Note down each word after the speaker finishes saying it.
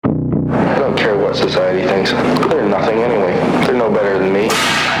what society thinks. They're nothing anyway. They're no better than me.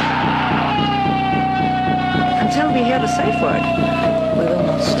 Until we hear the safe word, we will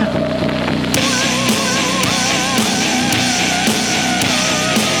not stop.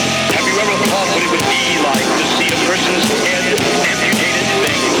 Have you ever thought what it would be like to see a person's head amputated?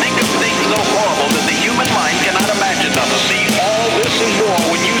 Think of things so horrible that the human mind cannot imagine them. See all this and more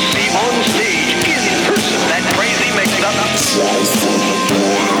when you see on stage, in person, that crazy mix-up.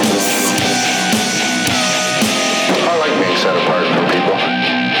 I like being set apart from people.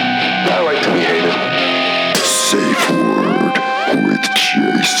 I like to be hated. Safe Word with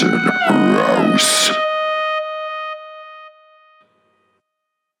Jason Rouse.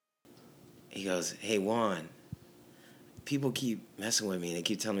 He goes, "Hey Juan, people keep messing with me. They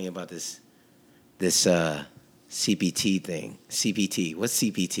keep telling me about this CPT thing. CPT. What's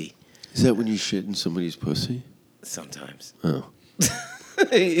CPT? Is that when you shit in somebody's pussy? Sometimes." Oh.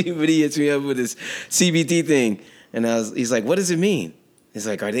 But he hits me up with this CPT thing, and he's like, "What does it mean?" He's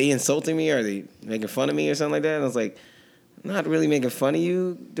like, "Are they insulting me? Are they making fun of me or something like that?" And I was like, "Not really making fun of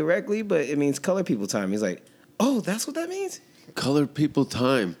you directly, but it means color people time." He's like, "Oh, that's what that means?" Colored people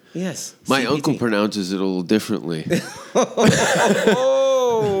time. Yes. My CPT. uncle pronounces it a little differently.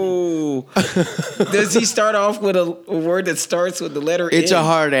 Oh. Does he start off with a word that starts with the letter It's N? a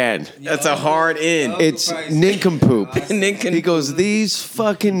hard N. That's a hard N. It's nincompoop. Nincompoop. He goes, these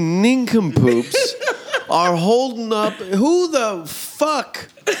fucking nincompoops are holding up. Who the fuck?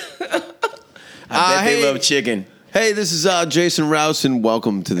 I bet they hey. love chicken. Hey, this is Jason Rouse, and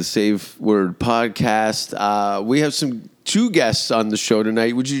welcome to the Safe Word Podcast. We have two guests on the show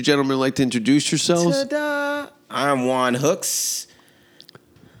tonight. Would you gentlemen like to introduce yourselves? Ta-da. I'm Juan Hooks.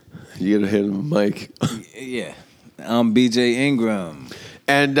 You gotta hit him a mic. Yeah, I'm BJ Ingram.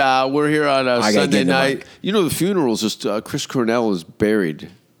 And we're here on a gotta Sunday get the night. mic. You know, the funeral's just, Chris Cornell is buried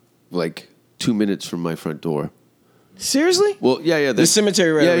like 2 minutes from my front door. Seriously? Well, yeah. The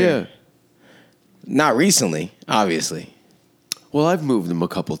cemetery right Yeah, over yeah. here. Not recently, obviously. Well, I've moved them a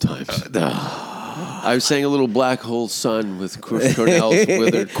couple times. I sang a little Black Hole Sun with Chris Cornell's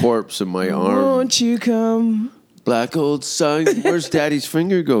withered corpse in my arm. Won't you come? Black Hole Sun. Where's Daddy's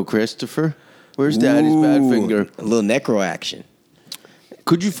finger go, Christopher? Where's Daddy's bad finger? A little necro action.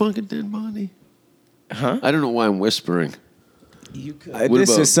 Could you funk a dead body? Huh? I don't know why I'm whispering. You could. What This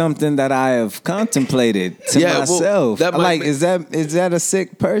about- is something that I have contemplated to Yeah, well, myself. that might like, ma- is that a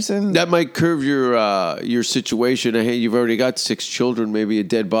sick person? That might curve your situation. Hey, you've already got 6 children. Maybe a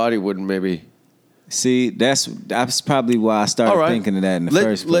dead body wouldn't maybe. See, that's probably why I started All right. thinking of that in the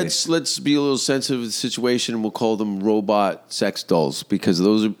first place. Let's be a little sensitive to the situation, and we'll call them robot sex dolls because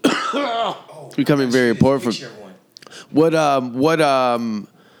those are becoming very important. What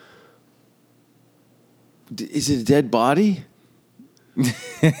is it a dead body?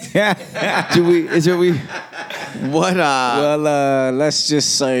 Well, let's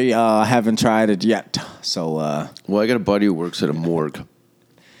just say I haven't tried it yet. So, Well, I got a buddy who works at a morgue.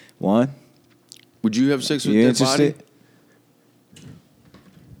 Juan, Would you have sex with you a dead body? interested?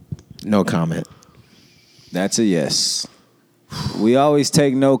 No comment. That's a yes. We always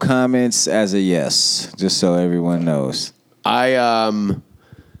take no comments as a yes, just so everyone knows. I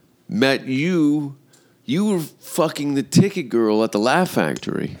met you. You were fucking the ticket girl at the Laugh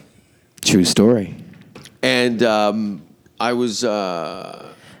Factory. True story. And I was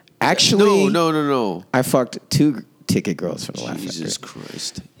Actually, no. I fucked 2 ticket girls from the Laugh Jesus Factory.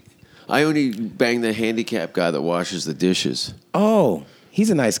 Christ. I only banged the handicapped guy that washes the dishes. Oh, he's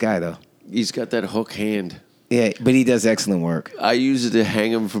a nice guy, though. He's got that hook hand. Yeah, but he does excellent work. I use it to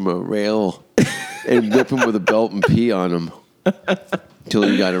hang him from a rail and whip him with a belt and pee on him until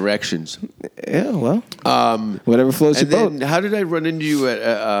he got erections. Yeah, well, whatever floats your And then boat. how did I run into you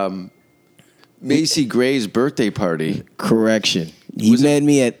at Macy Gray's birthday party? Correction. You met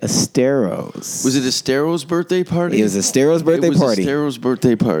me at Asteros. Was it Estero's birthday party? It was Astero's birthday party. It was Estero's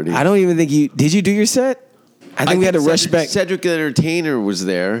birthday party. I don't even think you... Did you do your set? I think we had to rush back. Cedric the Entertainer was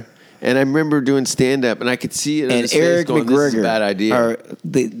there, and I remember doing stand-up, and I could see it on And his face Eric going, McGregor. this is a bad idea. Or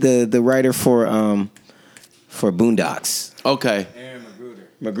the writer for Boondocks. Okay.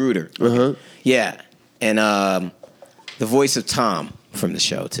 Magruder. Uh-huh. Yeah. And the voice of Tom from the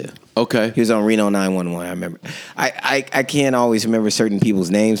show, too. Okay. He was on Reno 911, I remember. I can't always remember certain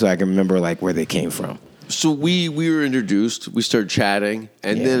people's names, so I can remember like where they came from. So we were introduced. We started chatting,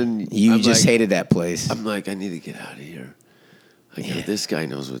 and Yeah. then You I'm just like, hated that place. I'm like, I need to get out of here. Like, Yeah. this guy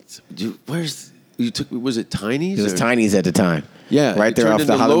knows what's. Where's you took? Was it Tiny's? It was or- Tiny's at the time. Yeah, Right it there turned off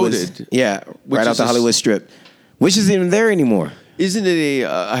the into Hollywood. Loaded, Yeah, which right off is the a Hollywood Strip. Which isn't even there anymore. Isn't it a?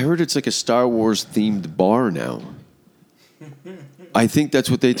 I heard it's like a Star Wars themed bar now. I think that's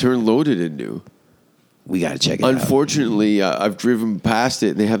what they turned Loaded into. we got to check it out. Unfortunately, I've driven past it,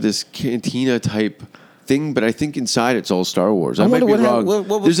 and they have this cantina type thing, but I think inside it's all Star Wars. I might be wonder wrong. what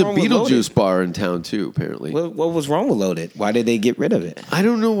was There's a wrong with Beetlejuice Loaded? bar in town too. Apparently, What was wrong with Loaded? Why did they get rid of it? I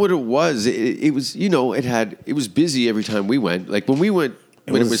don't know what it was. It was, it was busy every time we went. Like when we went,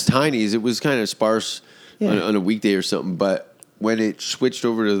 when it was Tiny's, it was kind of sparse on a weekday or something. But when it switched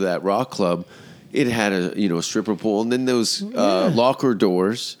over to that rock club, it had a stripper pole, and then those locker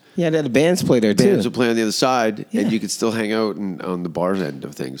doors. Yeah, they had the bands play there too. Bands would play on the other side, Yeah. and you could still hang out on the bar end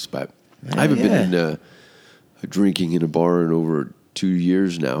of things. But I haven't been in drinking in a bar in over 2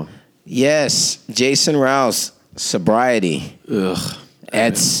 years now. Yes, Jason Rouse, sobriety. Ugh.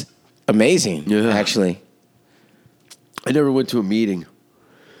 That's amazing, Yeah. actually. I never went to a meeting.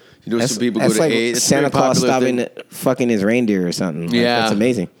 Some people go That's to like A. It's a Santa very Claus popular stopping thing. fucking his reindeer or something. Like, Yeah, that's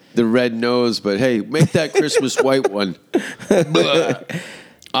amazing. The red nose, but hey, make that Christmas white one. But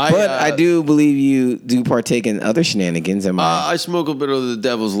I do believe you do partake in other shenanigans. Am I? I smoke a bit of the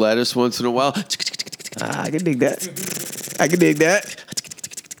devil's lettuce once in a while. I can dig that. I can dig that.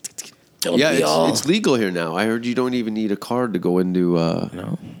 Don't Yeah, we all? it's legal here now. I heard you don't even need a card to go into.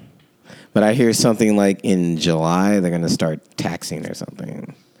 No. But I hear something like in July they're going to start taxing or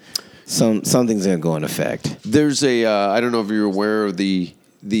something. Something's going to go in effect. There's a. I don't know if you're aware of the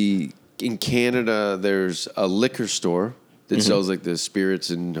in Canada. There's a liquor store that sells like the spirits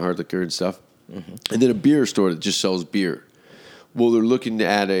and hard liquor and stuff, and then a beer store that just sells beer. Well, they're looking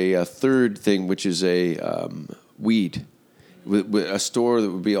at a third thing, which is a weed. With a store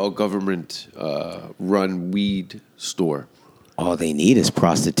that would be all government run weed store. All they need is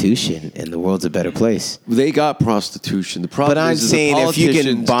prostitution, and the world's a better place. They got prostitution. The problem But I'm is saying the if you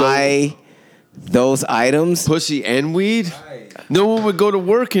can politicians buy those items, don't- pussy and weed, no one would go to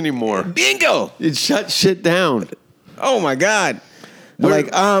work anymore. bingo! It'd shut shit down. Oh my God! Where-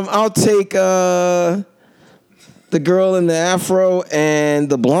 I'll take the girl in the afro and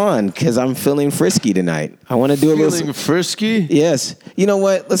the blonde because I'm feeling frisky tonight. I want to do a Feeling little. frisky? Yes. You know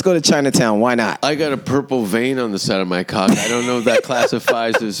what? Let's go to Chinatown. Why not? I got a purple vein on the side of my cock. I don't know if that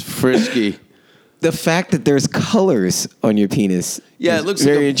classifies as frisky. The fact that there's colors on your penis. Yeah, is it looks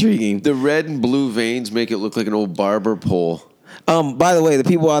very like intriguing. The red and blue veins make it look like an old barber pole. By the way, the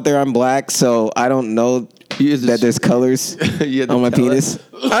people out there, I'm black, so I don't know You just- that there's colors You had to on my tell penis.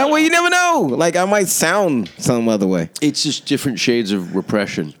 Well, you never know. Like I might sound some other way. It's just different shades of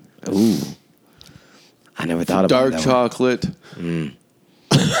repression. Ooh, I never thought about Dark that. chocolate.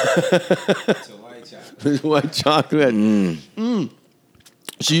 White chocolate.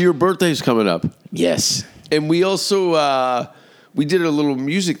 So your birthday's coming up. Yes. And we also we did a little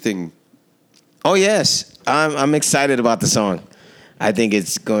music thing. Oh yes, I'm excited about the song. I think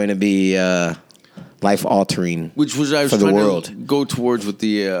it's going to be life altering. Which was I was For the trying world. to go towards with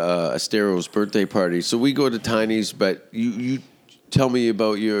the Astero's birthday party. So we go to Tiny's, but you tell me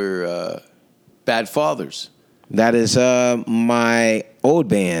about your Bad Fathers. That is my old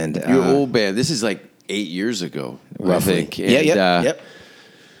band. Your old band. This is like 8 years ago, roughly. I think. Yep.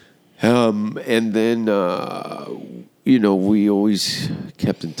 And then we always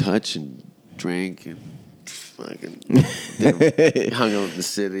kept in touch and drank and fucking hung out in the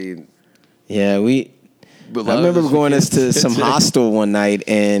city. Yeah, But I remember going us to some hostel one night,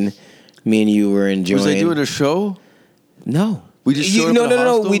 and me and you were enjoying. Was I doing a show? No. We just showed up no, at no, a no,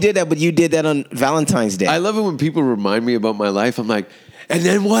 no. hostel? We did that, but you did that on Valentine's Day. I love it when people remind me about my life. I'm like, and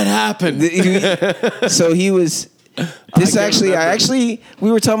then what happened? So he was. This I can't remember.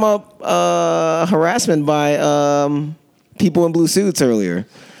 we were talking about harassment by people in blue suits earlier.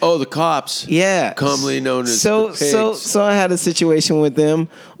 Oh, the cops. Yeah, Commonly known as so the pigs. so I had a situation with them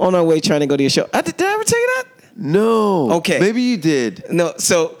on our way trying to go to your show. Did I ever tell you that? No. Okay. Maybe you did. No.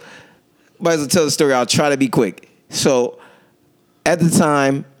 So might as well tell the story. I'll try to be quick. So at the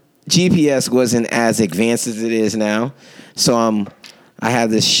time, GPS wasn't as advanced as it is now. So I have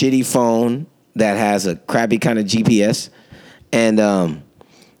this shitty phone that has a crappy kind of GPS, and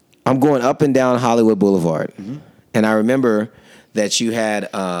I'm going up and down Hollywood Boulevard, and I remember that you had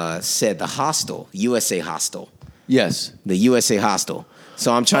said the hostel, USA Hostel, Yes. the USA Hostel.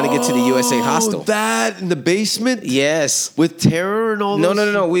 So I'm trying to get to the USA Hostel. That in the basement? Yes. With terror and all No,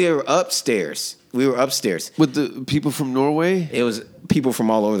 those? no. We were upstairs. With the people from Norway? It was people from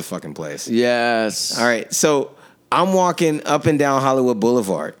all over the fucking place. Yes. All right, so I'm walking up and down Hollywood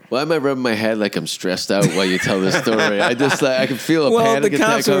Boulevard. Why am I rubbing my head like I'm stressed out while you tell this story? I can feel a Well, panic the attack.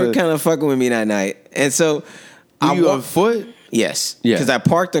 cops were kind of fucking with me that night, and so Were you on foot? Yes, Yeah. because I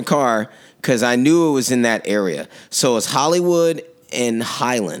parked the car because I knew it was in that area. So it's Hollywood and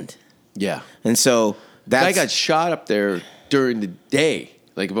Highland, Yeah. and so Guy that's got shot up there during the day.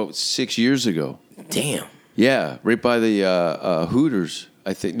 like about 6 years ago. Damn. Yeah, right by the Hooters.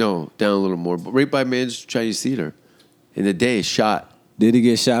 I think no, down a little more, but right by Man's Chinese Theater. In the day, shot. Did he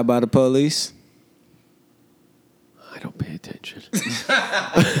get shot by the police? I don't pay attention.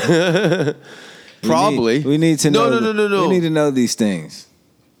 Probably. We need to know. No. We need to know these things.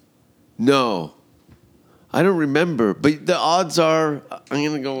 No. I don't remember, but the odds are I'm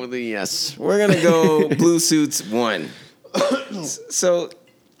going to go with a yes. We're going to go Blue Suits 1. So,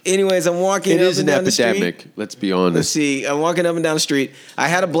 anyways, I'm walking It up is and an down the street. epidemic, let's be Let's honest. see. I'm walking up and down the street. I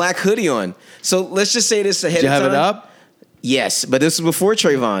had a black hoodie on. So, let's just say this ahead Did you of have time. it up? Yes, but this was before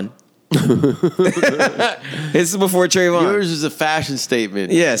Trayvon. This is before Trayvon. Yours is a fashion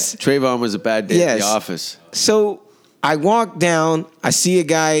statement. Yes. Trayvon was a bad day at Yes. the office. So I walk down, I see a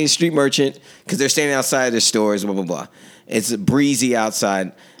guy, street merchant, because they're standing outside their stores, blah, blah, blah. It's breezy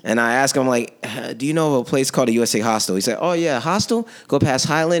outside. And I ask him, like, do you know of a place called the USA Hostel? He said, oh, yeah, Hostel? Go past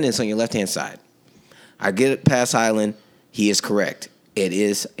Highland, and it's on your left-hand side. I get past Highland. He is correct. It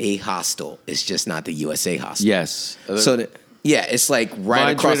is a hostel. It's just not the USA Hostel. Yes. So, yeah, it's like right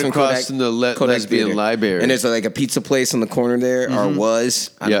Mine's across right from across Kodak, from the Kodak lesbian Theater. library. And there's like a pizza place on the corner there, or was.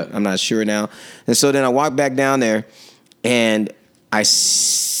 Yeah. I'm not sure now. And so then I walk back down there, and I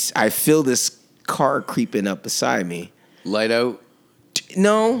feel this car creeping up beside me. Light out.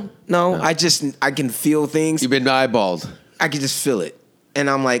 No, I can feel things. You've been eyeballed. I can just feel it. And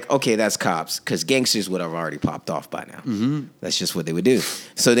I'm like, okay, that's cops, because gangsters would have already popped off by now. Mm-hmm. That's just what they would do.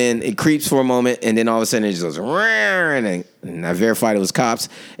 So then it creeps for a moment, and then all of a sudden it just goes, and I verified it was cops,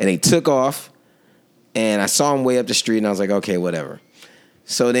 and they took off, and I saw them way up the street, and I was like, okay, whatever.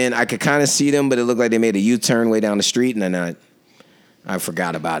 So then I could kind of see them, but it looked like they made a U-turn way down the street, and then I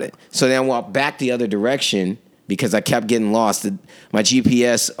forgot about it. So then I walked back the other direction, because I kept getting lost. My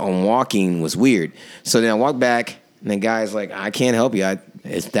GPS on walking was weird. So then I walked back, and the guy's like, I can't help you.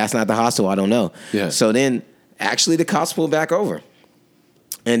 That's not the hostel. I don't know. Yeah. So then, actually, the cops pulled back over.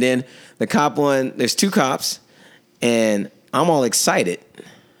 And then there's two cops, and I'm all excited.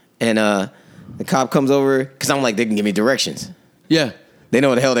 And the cop comes over, because I'm like, they can give me directions. Yeah. They know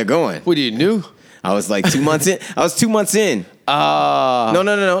where the hell they're going. What do you knew? I was like 2 months in. I was 2 months in. No,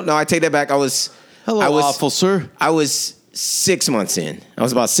 I take that back. I was awful, sir. I was 6 months in. I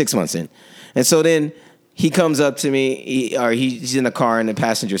was about 6 months in. And so then he comes up to me, he's in the car in the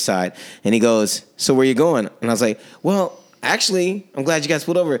passenger side, and he goes, so where you going? And I was like, well, actually, I'm glad you guys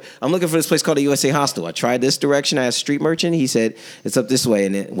pulled over. I'm looking for this place called the USA Hostel. I tried this direction. I asked street merchant. He said, it's up this way,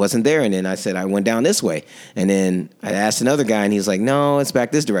 and it wasn't there. And then I said, I went down this way. And then I asked another guy, and he was like, no, it's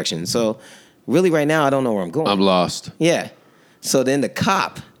back this direction. So really right now, I don't know where I'm going. I'm lost. Yeah. So then the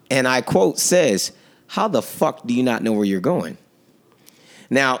cop, and I quote, says, how the fuck do you not know where you're going?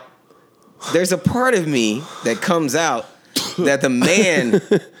 Now, there's a part of me that comes out that the man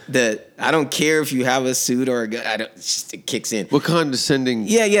that I don't care if you have a suit or a gun, it kicks in. What condescending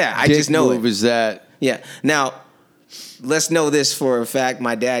Yeah, I dick just know move it. is that? Yeah. Now, let's know this for a fact.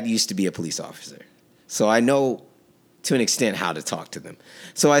 My dad used to be a police officer. So I know to an extent how to talk to them.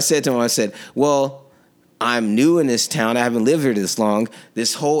 So I said to him, well, I'm new in this town. I haven't lived here this long.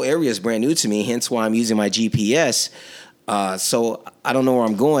 This whole area is brand new to me, hence why I'm using my GPS. So I don't know where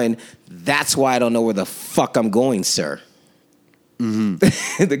I'm going. That's why I don't know where the fuck I'm going, sir. Mm-hmm.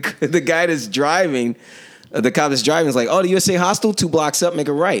 the guy that's driving, the cop that's driving is like, oh, the USA Hostel, 2 blocks up, make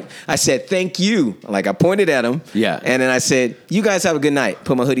a right. I said, thank you. Like, I pointed at him. Yeah. And then I said, you guys have a good night.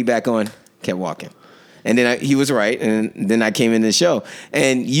 Put my hoodie back on, kept walking. And then he was right. And then I came in the show.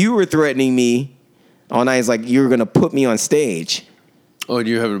 And you were threatening me all night. It's like you were going to put me on stage. Oh, and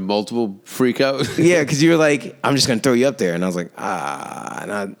you're having multiple freak out? Yeah, because you were like, I'm just going to throw you up there. And I was like,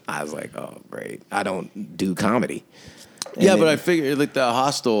 And I was like, oh, great. I don't do comedy. And Yeah, then- but I figured like the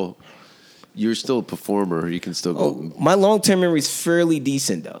hostel, you're still a performer. You can still go. my long-term memory is fairly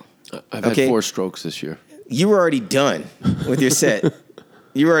decent, though. I've had 4 strokes this year. You were already done with your set. By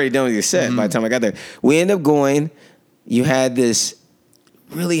the time I got there. We ended up going. You had this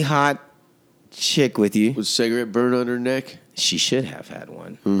really hot chick with you. Was cigarette burn on her neck? She should have had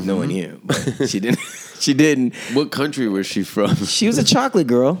one, knowing you, but she didn't. She didn't. What country was she from? She was a chocolate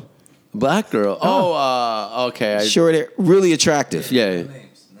girl, Black girl. Oh, okay. short hair, really attractive. Yeah.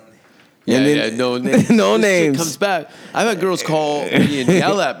 Yeah, And then- yeah, no names. No This shit names. comes back. I've had girls call me and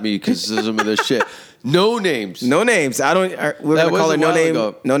yell at me because of some of this shit. No names. No names. We're That gonna was call a her no while name.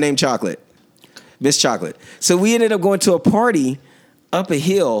 ago. No name chocolate, Miss Chocolate. So we ended up going to a party up a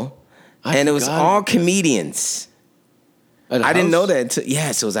hill, and it was forgot all about that. comedians. At a I didn't know house? that. Until,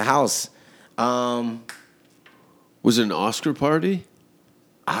 yes, it was a house. Was it an Oscar party?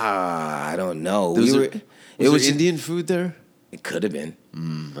 I don't know. Was We there, were. was It was there Indian food there? It could have been.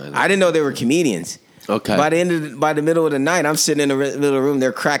 I didn't know they were comedians. Okay. By the middle of the night, I'm sitting in the middle of the room.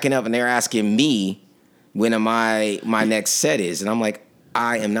 They're cracking up and they're asking me when my next set is, and I'm like,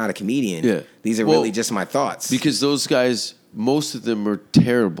 I am not a comedian. Yeah. These are really just my thoughts. Because those guys, most of them are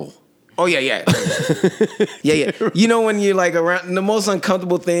terrible. Oh yeah. yeah. You know when you're like around the most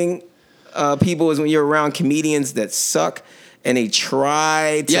uncomfortable thing, people is when you're around comedians that suck. And they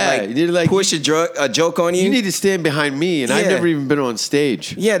try to push a joke on you. You need to stand behind me, and I've never even been on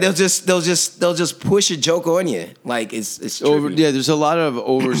stage. Yeah, they'll just push a joke on you. Like it's trippy. There's a lot of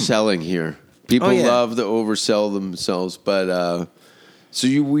overselling here. People love to oversell themselves, but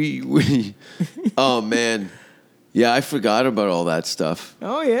we oh man, yeah, I forgot about all that stuff.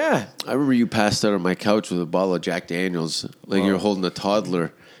 Oh yeah, I remember you passed out on my couch with a bottle of Jack Daniels, like you're holding a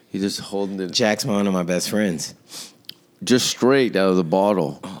toddler. You're just holding it. Jack's one of my best friends. Just straight out of the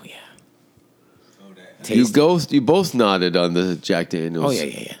bottle. Oh yeah. You both nodded on the Jack Daniels. Oh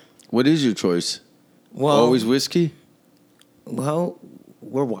yeah. What is your choice? Well, always whiskey. Well,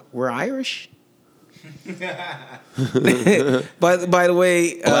 we're Irish. by the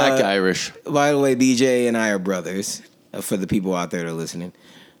way, Black Irish. By the way, BJ and I are brothers. For the people out there that are listening,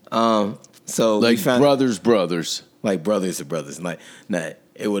 so like we found, brothers, like brothers to brothers. Like, nah,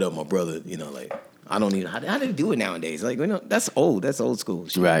 hey, what up, my brother? You know, like. I don't even how do they do it nowadays? Like, that's old. That's old school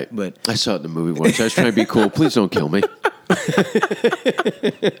shit. Right. But I saw it in the movie once. I was trying to be cool. Please don't kill me.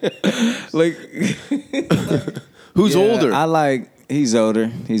 Like, who's older? He's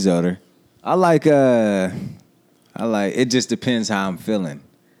older. I like it just depends how I'm feeling.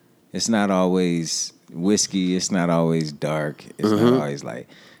 It's not always whiskey. It's not always dark. It's not always like.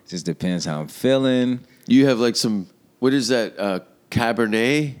 It just depends how I'm feeling. You have like some. What is that?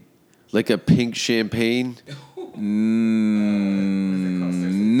 Cabernet. Like a pink champagne?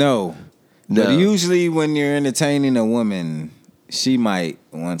 No. But usually when you're entertaining a woman, she might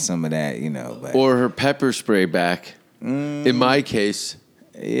want some of that, But, or her pepper spray back. In my case.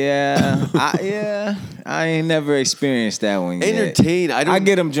 Yeah. I ain't never experienced that one yet. Entertain. I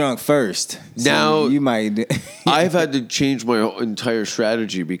get them drunk first. Now, so you might. I've had to change my entire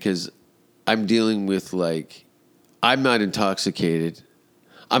strategy because I'm dealing with I'm not intoxicated.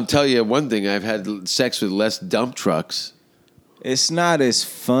 I'm telling you one thing, I've had sex with less dump trucks. It's not as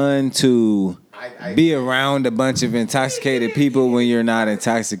fun to be around a bunch of intoxicated people when you're not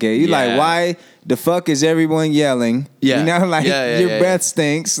intoxicated. You're like, why the fuck is everyone yelling? Yeah. Your breath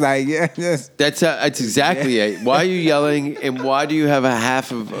stinks. Like, That's exactly it. Why are you yelling, and why do you have a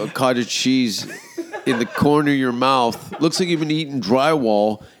half of a cottage cheese in the corner of your mouth? Looks like you've been eating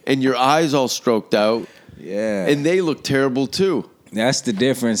drywall, and your eyes all stroked out. Yeah. And they look terrible, too. That's the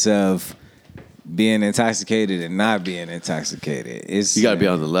difference of being intoxicated and not being intoxicated. You got to be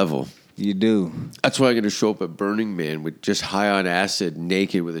on the level. You do. That's why I'm going to show up at Burning Man with just high on acid,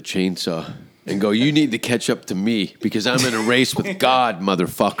 naked with a chainsaw, and go, you need to catch up to me because I'm in a race with God,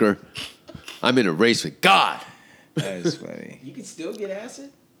 motherfucker. I'm in a race with God. That's funny. You can still get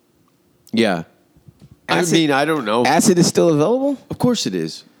acid? Yeah. Acid? I don't know. Acid is still available? Of course it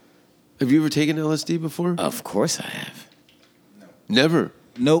is. Have you ever taken LSD before? Of course I have. Never.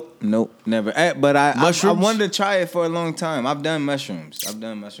 Nope, never. But I Mushrooms? wanted to try it for a long time. I've done mushrooms.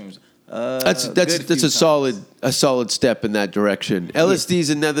 That's a solid step in that direction. LSD is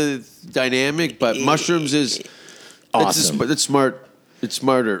another dynamic, but mushrooms is awesome. It's smart. It's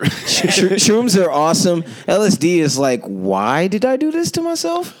smarter. Shrooms are awesome. LSD is like, why did I do this to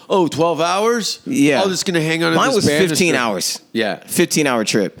myself? 12 hours? Yeah. I'm just going to hang on to Mine this was 15 banister. hours. Yeah. 15-hour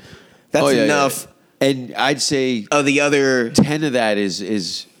trip. That's enough. Yeah. And I'd say of the other 10 of that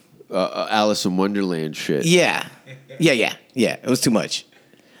is Alice in Wonderland shit. Yeah. It was too much.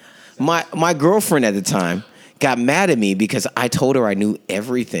 My girlfriend at the time got mad at me because I told her I knew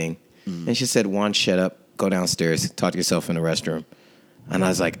everything. And she said, Juan, shut up. Go downstairs. Talk to yourself in the restroom. And I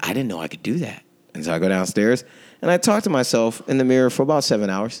was like, I didn't know I could do that. And so I go downstairs and I talk to myself in the mirror for about 7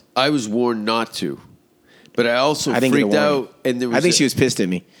 hours. I was warned not to. But I also freaked out. And I think she was pissed at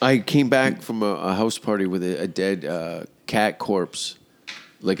me. I came back from a house party with a dead cat corpse,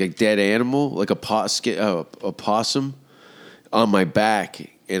 like a dead animal, like a possum on my back.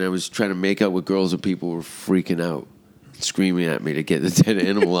 And I was trying to make out with girls and people were freaking out, screaming at me to get the dead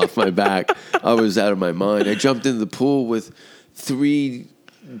animal off my back. I was out of my mind. I jumped into the pool with 3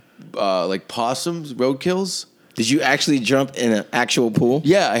 possums, roadkills. Did you actually jump in an actual pool?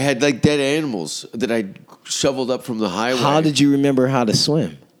 Yeah, I had dead animals that I shoveled up from the highway. How did you remember how to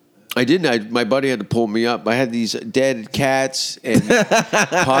swim? I didn't. My buddy had to pull me up. I had these dead cats and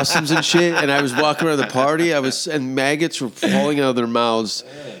possums and shit, and I was walking around the party. And maggots were falling out of their mouths,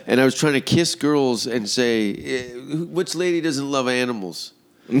 and I was trying to kiss girls and say, "Which lady doesn't love animals?"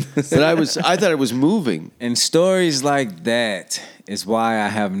 But I thought I was moving. And stories like that is why I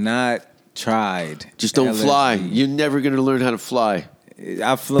have not tried. Just don't LSD. fly. You're never going to learn how to fly.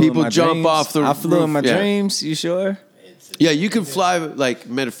 I flew People in my jump dreams. off the I flew in roof, my yeah. dreams. You sure? Yeah, you can fly like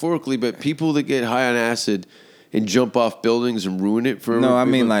metaphorically, but people that get high on acid and jump off buildings and ruin it for No, I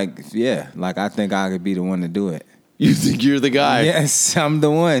mean people- like I think I could be the one to do it. You think you're the guy? Yes, I'm the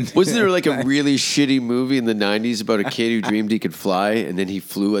one. Wasn't there like a really shitty movie in the 90s about a kid who dreamed he could fly and then he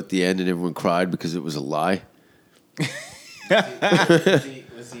flew at the end and everyone cried because it was a lie?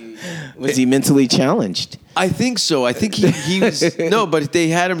 Was he mentally challenged? I think so. I think he was no, but they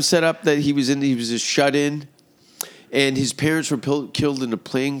had him set up that he was a shut in, and his parents were killed in a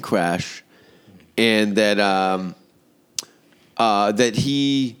plane crash, and that that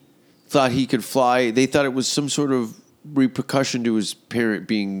he thought he could fly. They thought it was some sort of repercussion to his parent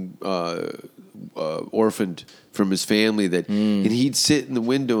being orphaned from his family. And he'd sit in the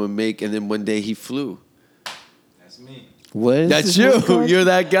window and then one day he flew. That's me. What is That's this you. movie called? You're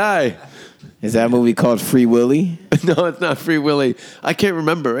that guy. Is that a movie called Free Willy? No, it's not Free Willy. I can't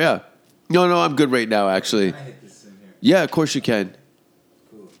remember. Yeah. No, I'm good right now, actually. I hit this in here. Yeah, of course you can.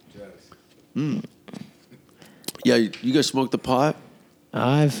 Cool. Drugs. Yeah, you guys smoke the pot?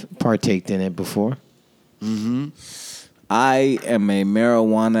 I've partaked in it before. I am a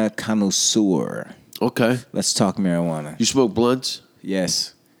marijuana connoisseur. Okay. Let's talk marijuana. You smoke blunts?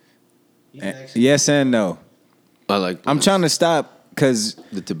 Yes. Yes and no. I like I'm blunts. trying to stop because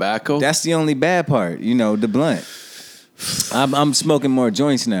The tobacco? that's the only bad part. You know, the blunt. I'm smoking more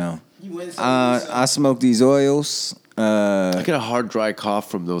joints now. I smoke these oils. I get a hard, dry cough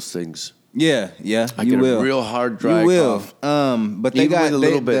from those things. Yeah, I you get will. a real hard, dry You will. cough. But they Even got with a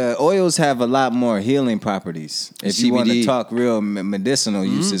little bit. the oils have a lot more healing properties. If you want to CBD. talk real medicinal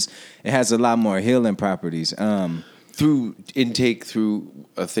uses, it has a lot more healing properties. Through intake through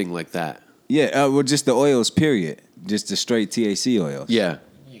a thing like that. Yeah, well, just the oils, period. Just the straight THC oils. Yeah.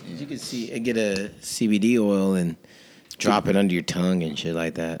 You could get a CBD oil and drop it under your tongue and shit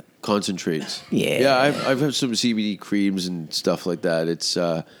like that. Concentrates. Yeah. Yeah, I've had some CBD creams and stuff like that. It's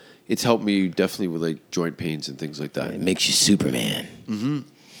helped me definitely with like joint pains and things like that. It makes you Superman.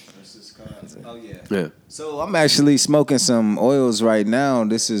 Oh yeah. Yeah. So I'm actually smoking some oils right now.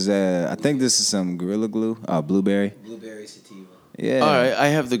 This is I think this is some Gorilla Glue, blueberry. Blueberry sativa. Yeah. All right, I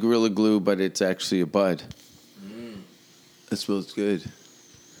have the Gorilla Glue, but it's actually a bud. That smells good,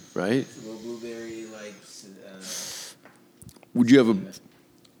 right? Blueberry like. Would you have a?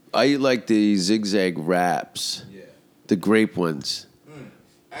 I like the zigzag wraps, Yeah. the grape ones.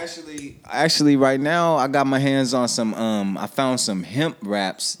 Actually, right now I got my hands on some. I found some hemp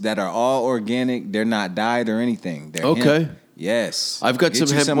wraps that are all organic. They're not dyed or anything. They're Okay. hemp. Yes. I've got Get some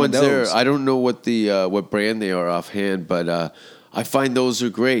you hemp of ones there. those. I don't know what what brand they are offhand, but I find those are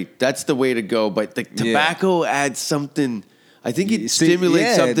great. That's the way to go. But the tobacco adds something. I think it See, stimulates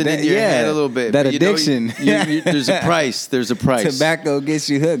yeah, something that- in your head yeah, a little bit. that But, you know, addiction. there's a price. There's a price. Tobacco gets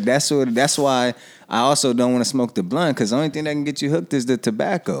you hooked. That's why I also don't want to smoke the blunt because the only thing that can get you hooked is the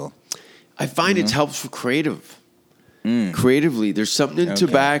tobacco. I find it helps for creatively. There's something in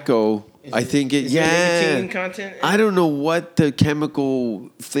tobacco. I think it. Yeah. Content? I don't know what the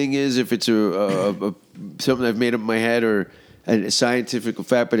chemical thing is. If it's a something I've made up in my head or a scientific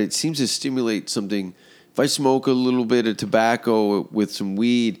fact, but it seems to stimulate something. If I smoke a little bit of tobacco with some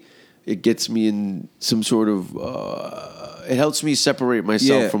weed, it gets me in some sort of. It helps me separate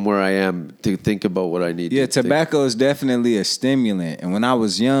myself Yeah. from where I am to think about what I need. Yeah, to think. tobacco is definitely a stimulant. And when I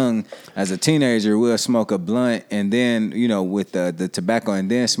was young, as a teenager, we'll smoke a blunt and then, with the tobacco and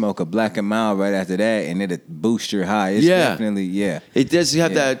then smoke a Black and Mild right after that and it'll boost your high. It's definitely, It does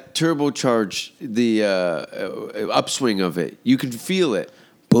have Yeah. that turbocharge, the upswing of it. You can feel it.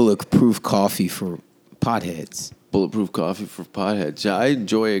 Bulletproof coffee for potheads. Bulletproof coffee for potheads. Yeah, I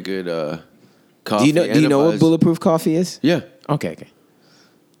enjoy a good coffee. Do you know? and Do you a know what buzz. bulletproof coffee is? Yeah, Okay.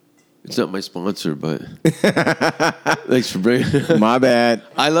 it's not my sponsor, but thanks for bringing. My bad.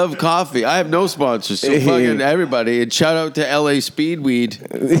 I love coffee. I have no sponsors, so fucking everybody. And shout out to LA Speedweed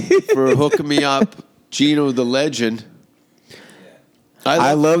for hooking me up. Gino the legend.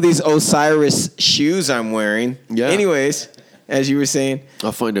 I love these Osiris shoes I'm wearing. Yeah. Anyways, as you were saying,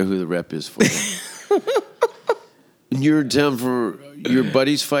 I'll find out who the rep is for you. And you're down for your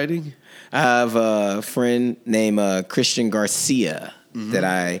buddies fighting? I have a friend named Christian Garcia that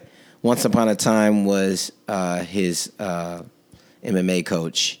I once upon a time was his MMA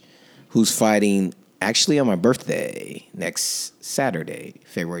coach. who's fighting actually on my birthday next Saturday,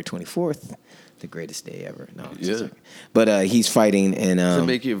 February 24th. The greatest day ever. No, I'm just joking. But he's fighting and Does it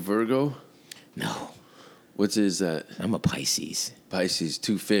make you a Virgo? no, What is that? I'm a Pisces. Pisces,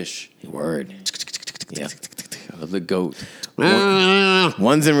 2 fish. Word. Yeah. I'm the goat.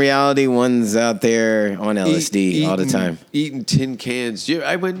 One's in reality, one's out there on LSD all the time. Eating tin cans. Yeah,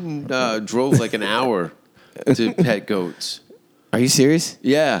 I went and drove like an hour to pet goats. Are you serious?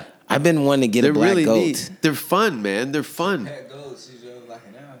 Yeah. I've been wanting to get They're a black really goat. neat. They're fun, man. They're fun.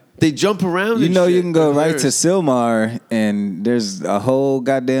 They jump around. You and know, shit. you can go They're right to hilarious. Silmar, and there's a whole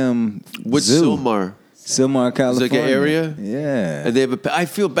goddamn What's zoo. Silmar? Silmar, It's California. like an area? Yeah. And they have I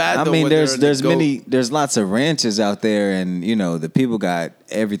feel bad I though. mean, when there's they're in the goat. there's lots of ranches out there, and you know the people got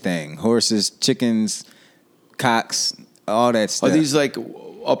everything: horses, chickens, cocks, all that Are stuff. these like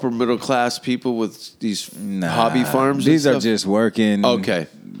upper middle class people with these hobby farms? These and are stuff? just working. Okay.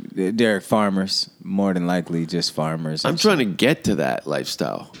 They're farmers, more than likely, just farmers. I'm trying to get to that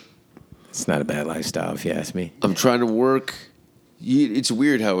lifestyle. It's not a bad lifestyle, if you ask me. I'm trying to work. It's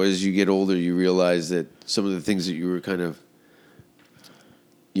weird how as you get older, you realize that some of the things that you were kind of,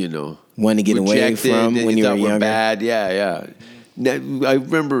 Wanting to get away rejected from that when you were thought younger. bad. Yeah. Now, I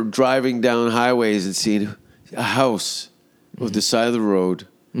remember driving down highways and seeing a house with the side of the road.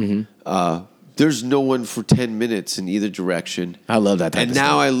 Mm-hmm. There's no one for 10 minutes in either direction. I love that type And of now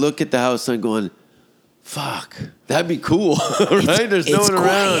stuff. I look at the house and I'm going, fuck, that'd be cool, right? There's no it's one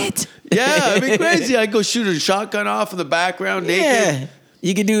around. quiet. Yeah, it'd be crazy. I'd go shoot a shotgun off in the background naked. Yeah.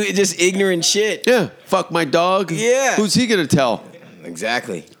 You can do just ignorant shit. Yeah, fuck my dog. Yeah. Who's he gonna tell?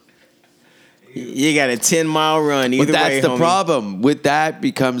 Exactly. You got a 10-mile run either But that's way, the homie. problem. With that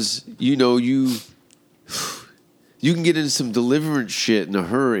becomes, you can get into some deliverance shit in a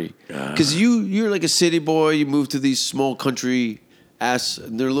hurry. Because you're like a city boy. You move to these small country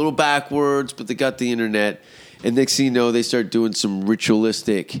they're a little backwards, but they got the internet. And next thing you know, they start doing some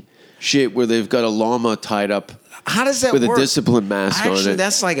ritualistic shit where they've got a llama tied up How does that with work? a discipline mask on Actually, it.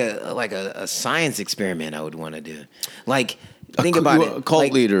 that's like a science experiment I would want to do. Like, think about it. Cult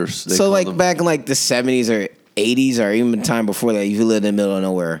Like, leaders. they So, call like, them. back in like the 70s or 80s or even the time before that, if you lived in the middle of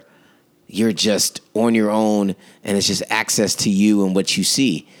nowhere, you're just on your own and it's just access to you and what you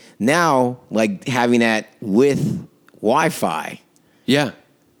see. Now, like having that with Wi-Fi, Yeah.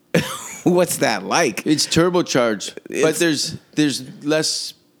 what's that like? It's turbocharged, but It's- there's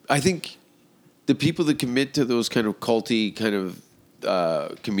less. I think the people that commit to those kind of culty kind of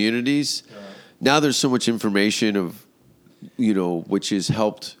communities, now there's so much information of, which has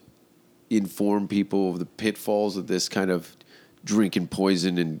helped inform people of the pitfalls of this kind of drinking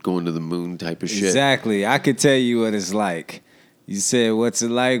poison and going to the moon type of shit. Exactly. I could tell you what it's like. You said, what's it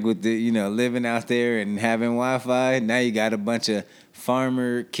like with the, living out there and having Wi-Fi? Now you got a bunch of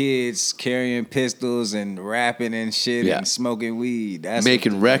farmer kids carrying pistols and rapping and shit Yeah. and smoking weed. That's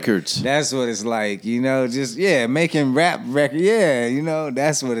Making what, records. That's what it's like, making rap records. Yeah,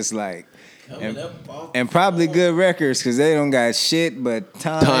 that's what it's like. And probably good records because they don't got shit but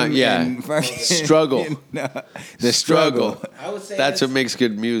time yeah. and fucking, Struggle. the struggle. I would say That's what makes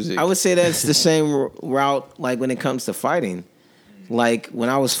good music. I would say that's the same route like when it comes to fighting. Like when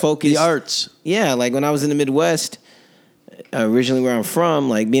I was focused, the arts. Yeah, like when I was in the Midwest, originally where I'm from,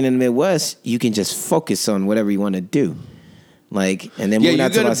 like being in the Midwest, you can just focus on whatever you want to do. Like, and then Yeah, moving you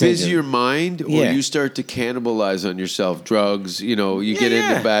out to got to Los busy Angeles. your mind, or Yeah. you start to cannibalize on yourself. Drugs, you get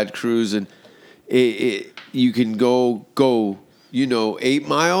yeah. into bad crews, and you can go 8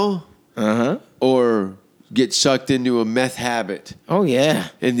 Mile, or get sucked into a meth habit Oh yeah,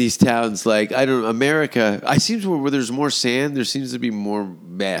 in these towns. Like America. I seems where there's more sand, there seems to be more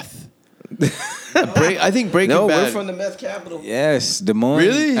meth. I think Breaking no, Bad. we're from the meth capital. Yes, Des Moines,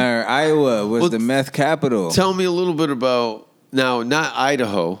 Really? or Iowa was Well, the meth capital. Tell me a little bit about not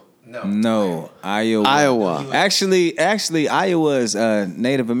Idaho. No, Iowa. Iowa. Actually, Iowa is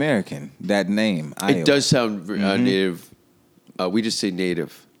Native American. That name, Iowa. It does sound native. We just say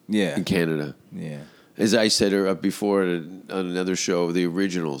native. Yeah. In Canada. Yeah. As I said before on another show, the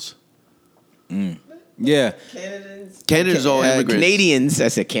originals. Yeah. Canada's all immigrants. Canadians, I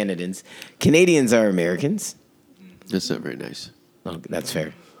said Canadians. Canadians are Americans. That's not very nice. Oh, that's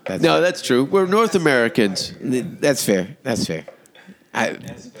fair. That's No, that's true. We're North Americans. That's fair. That's fair. I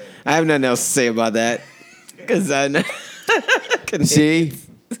have nothing else to say about that because I know. See?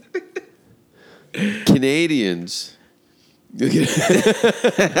 Canadians.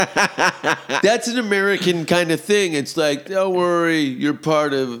 That's an American kind of thing. It's like, don't worry, you're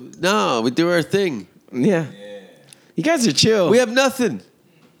part of. No, we do our thing. Yeah. You guys are chill. We have nothing.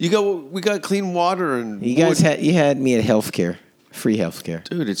 We got clean water and you guys wood. had me at healthcare. Free healthcare.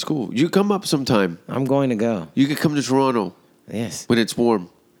 Dude, it's cool. You come up sometime. I'm going to go. You could come to Toronto Yes. when it's warm.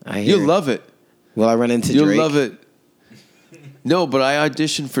 I hear You'll it. love it. Will I run into You'll Drake? love it. No, but I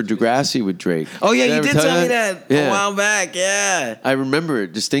auditioned for Degrassi with Drake. Oh, yeah, I you ever did tell me that Yeah. a while back. Yeah. I remember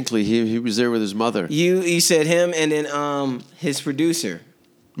it distinctly. He was there with his mother. You said him and then his producer.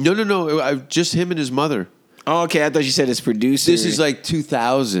 No. Just him and his mother. Oh, okay. I thought you said his producer. This is like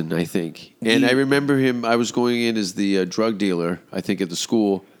 2000, I think. And I remember him. I was going in as the drug dealer, I think, at the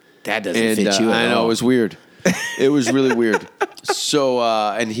school. That doesn't And fit you at I know all. it was weird. It was really weird. So,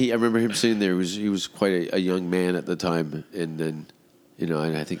 I remember him sitting there. He was quite a young man at the time, and then,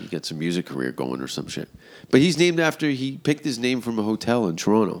 and I think he got some music career going or some shit. But he's named after. He picked his name from a hotel in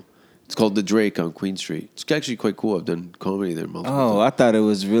Toronto. It's called the Drake on Queen Street. It's actually quite cool. I've done comedy there multiple times. Oh, I thought it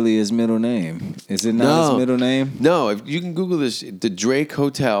was really his middle name. Is it not his middle name? No, if you can Google this, the Drake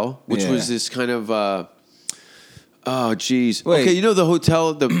Hotel, which Yeah. was this kind of. Oh, geez. Wait. Okay, you know the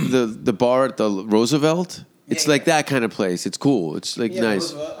hotel, the bar at the Roosevelt. It's like that kind of place. It's cool. It's like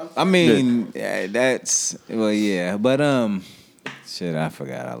nice. I mean, that's yeah, but shit, I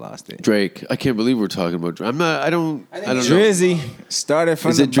forgot I lost it. Drake. I can't believe we're talking about Drake. I don't know. Drizzy started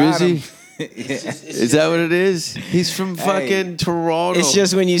from Is the it Drizzy? bottom. Is that what it is? He's from fucking Toronto. It's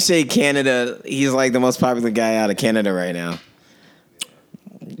just when you say Canada, he's like the most popular guy out of Canada right now.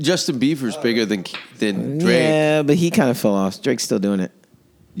 Justin Bieber's bigger than Drake. Yeah, but he kind of fell off. Drake's still doing it.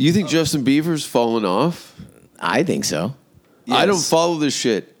 You think Justin Bieber's fallen off? I think so. I don't follow this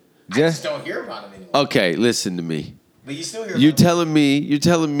shit. Just don't hear about him anymore. Okay, listen to me. But you still hear You're telling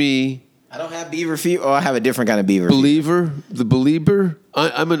me I don't have beaver feet, or I have a different kind of beaver the believer?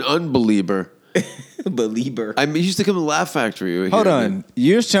 I'm an unbeliever. feet. Believer. I used to come to Laugh Factory. hold on.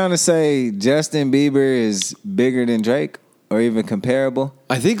 You're trying to say Justin Bieber is bigger than Drake, or even comparable?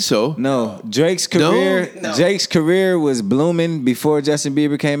 I think so. No, Drake's career. No. Drake's career was blooming before Justin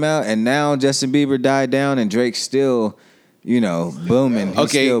Bieber came out, and now Justin Bieber died down, and Drake's still, booming. He's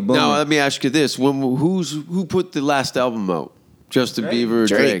Okay, still booming. now let me ask you this: who put the last album out? Justin Bieber or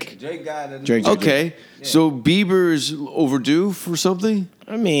Drake? Drake got it. Drake. Okay, so Bieber is overdue for something.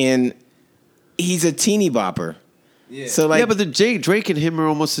 I mean, he's a teeny bopper. Yeah. So like, Yeah, but Drake and him are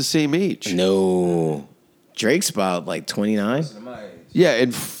almost the same age. no, Drake's about like 29. Yeah,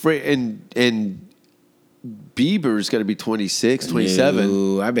 and Bieber's got to be 26,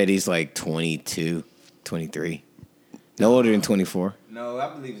 27. No, I bet he's like 22, 23. No older than 24. No, I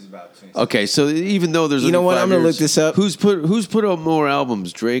believe it's about 20. Okay, so even though there's You know only what? 5 I'm gonna years, look this up. Who's put out more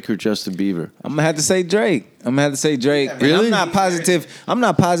albums, Drake or Justin Bieber? I'm gonna have to say Drake. And Really? I'm not positive. I'm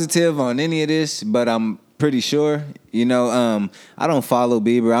not positive on any of this, but I'm pretty sure. I don't follow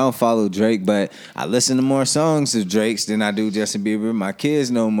Bieber. I don't follow Drake, but I listen to more songs of Drake's than I do Justin Bieber. My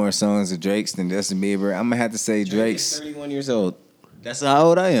kids know more songs of Drake's than Justin Bieber. I'm gonna have to say Drake's. 31 years old. That's how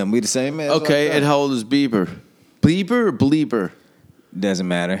old I am. We the same age. Okay, and how old is Bieber? Bieber or Belieber? Doesn't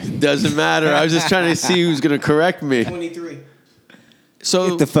matter. Doesn't matter. I was just trying to see who's going to correct me. 23.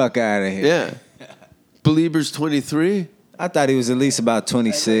 So, Get the fuck out of here. yeah. Belieber's 23? I thought he was at least about He's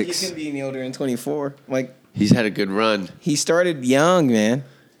 26. gonna be any older than 24. Like, He's had a good run. he started young, man.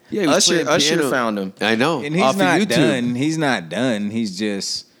 Yeah, he was playing Usher piano. found him. I know. And he's off not of YouTube. done. He's not done. He's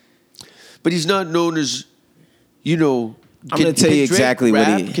just. But he's not known as, I'm gonna tell you Drake exactly what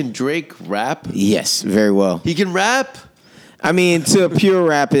rap? he- Can Drake rap? Yes, very well. He can rap? I mean, to a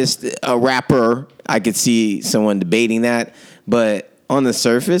pure a rapper, I could see someone debating that. But on the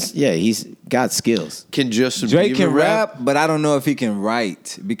surface, yeah, he's got skills. Can Justin Drake Bieber can rap, but I don't know if he can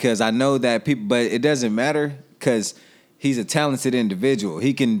write because I know that people. But it doesn't matter because he's a talented individual.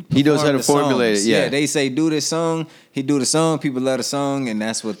 He can. He knows how to perform the formulate songs. it, yeah. They say do this song. He do the song. People love the song, and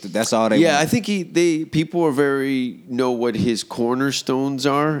that's all they. Yeah, want. I think people are know what his cornerstones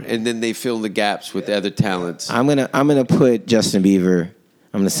are, and then they fill the gaps with other talents. I'm gonna put Justin Bieber.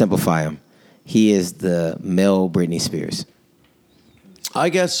 I'm gonna simplify him. He is the male Britney Spears. I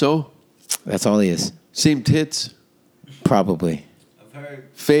guess so. That's all he is. Same tits. Probably.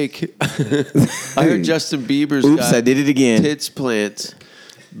 Fake. I heard Justin Bieber's Oops, got I did it again. tits plants.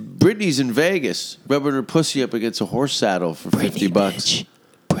 Britney's in Vegas, rubbing her pussy up against a horse saddle for $50. Bitch.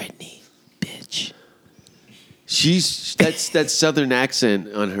 Britney, bitch. She's that southern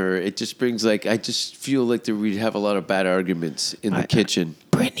accent on her. It just brings I just feel like we'd have a lot of bad arguments in the kitchen.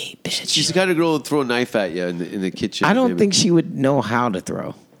 Britney, bitch. She's got to go throw a knife at you in the kitchen. I don't maybe. think she would know how to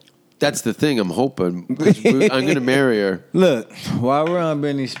throw. That's the thing. I'm hoping. I'm going to marry her. Look, while we're on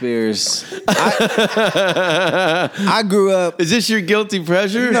Britney Spears, I grew up. Is this your guilty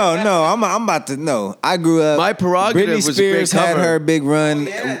pleasure? No, I'm about to. No, I grew up. My Prerogative Britney was a Spears great had cover. her big run.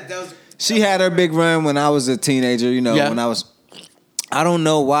 She had her big run when I was a teenager. Yeah. When I was I don't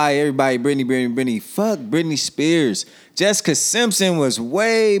know why everybody Britney. Fuck Britney Spears. Jessica Simpson was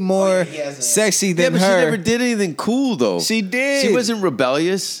way more sexy Yeah, than but her. she never did anything cool though. She did. She wasn't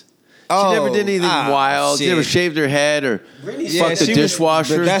rebellious. Oh, She never did anything wild. She shit. never shaved her head or fucked the she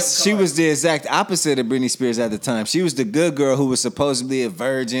dishwasher. She was the exact opposite of Britney Spears at the time. She was the good girl who was supposedly a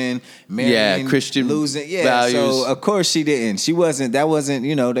virgin, marrying, Christian losing. Yeah, values. so of course she didn't. She wasn't. That wasn't.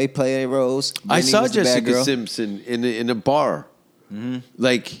 They play their roles. I Britney saw was the bad Jessica girl. Simpson in a bar,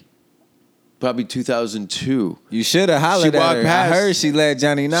 like probably 2002. You should have hollered She at walked her. past. I heard she let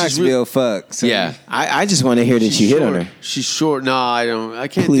Johnny Knoxville fuck. So Yeah, I just want to hear that you hit on her. She's short. No, I don't. I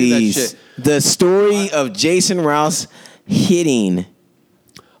can't do Please. that shit. The story of Jason Rouse hitting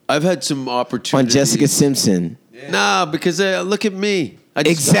I've had some on opportunities. Jessica Simpson. Nah, because look at me. I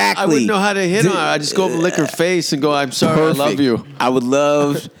Exactly. I wouldn't know how to hit on her. I just go up and lick her face and go, "I'm sorry, I love Perfect. you." I would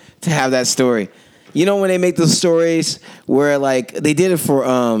love to have that story. You know when they make those stories where like they did it for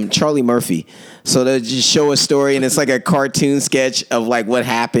Charlie Murphy. So they'll just show a story and it's like a cartoon sketch of like what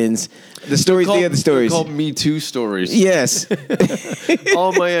happens. The stories, they are the stories. They're called Me Too stories. Yes.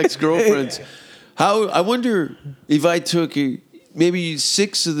 All my ex-girlfriends. I wonder if I took maybe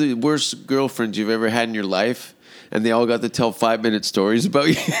 6 of the worst girlfriends you've ever had in your life, and they all got to tell 5-minute stories about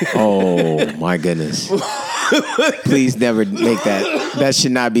you. Oh my goodness. Please never make that. That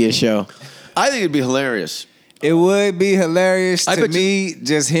should not be a show. I think it'd be hilarious. it would be hilarious I to bet me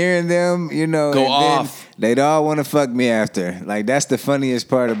just hearing them, Go and off. Then they'd all want to fuck me after. Like that's the funniest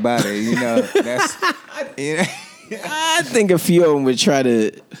part about it, That's I think a few of them would try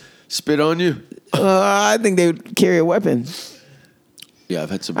to. Spit on you? I think they would carry a weapon. Yeah, I've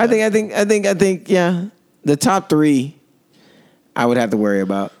had some. I think. Yeah, the top 3, I would have to worry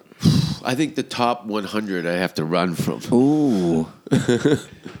about. I think the top 100 I have to run from. Ooh.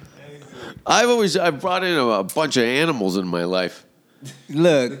 I've brought in a bunch of animals in my life.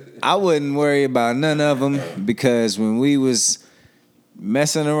 Look, I wouldn't worry about none of them because when we was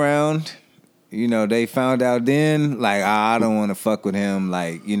messing around, they found out then, like, I don't want to fuck with him.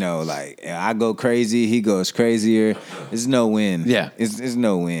 Like, I go crazy, he goes crazier. It's no win. Yeah. It's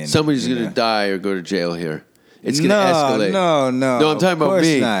no win. Somebody's going to die or go to jail here. It's going to escalate. No, No, I'm talking of about course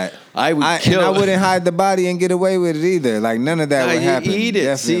me. Not. I would And kill. I wouldn't hide the body and get away with it either. Like, none of that Nah, would you happen. eat it.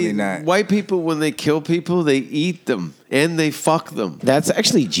 Definitely See, not. white people, when they kill people, they eat them and they fuck them. That's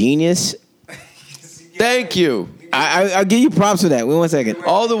actually genius. Thank you. I'll give you props for that. Wait 1 second.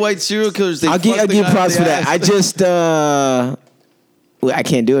 All the white serial killers, I'll give you props for that. I just, I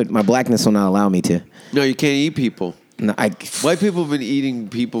can't do it. My blackness will not allow me to. No, you can't eat people. No, White people have been eating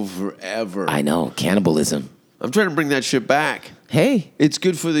people forever. I know, cannibalism. I'm trying to bring that shit back. Hey, It's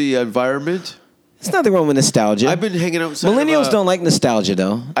good for the environment. there's nothing wrong with nostalgia. I've been hanging outside. Millennials don't like nostalgia,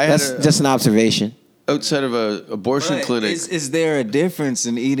 though. I had That's a- just an observation. outside of a abortion But clinic. Is there a difference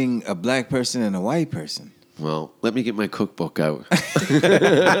in eating a black person and a white person? Well, let me get my cookbook out.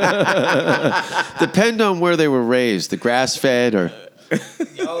 Depend on where they were raised, the grass fed or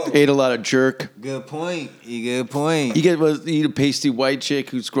ate a lot of jerk. Good point. Good point. You eat a pasty white chick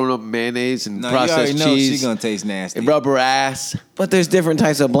who's grown up in mayonnaise and No, you already processed know cheese she's gonna taste nasty. and rubber ass. But there's different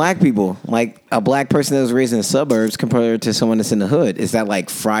types of black people. Like a black person that was raised in the suburbs compared to someone that's in the hood. Is that like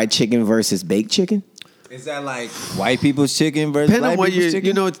fried chicken versus baked chicken? Is that like white people's chicken versus Depending black on what people's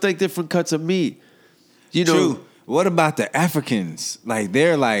chicken? it's like different cuts of meat. True. What about the Africans? Like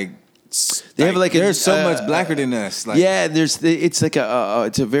they're like They have like a- they're so much blacker than us. Like, yeah, and it's like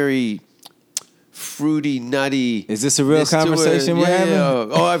it's a very fruity, nutty. Is this a real conversation we're having?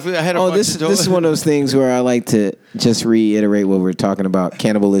 Oh, I had a Oh, bunch this of is one of those things where I like to just reiterate what we're talking about,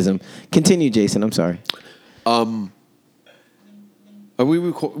 cannibalism. Continue, Jason. I'm sorry. Are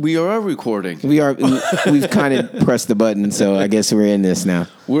we are recording. We've kind of pressed the button, so I guess we're in this now.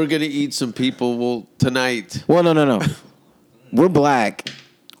 We're gonna eat some people tonight. Well, no. We're black.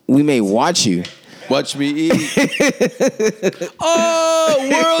 We may watch you. Watch me eat. Oh,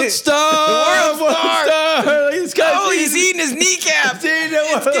 world star! World star! This guy's eating his kneecap.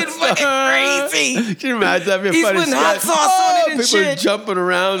 It's getting fucking crazy. Can you imagine that'd be a He's funny putting hot sketch? sauce on it and people shit. are jumping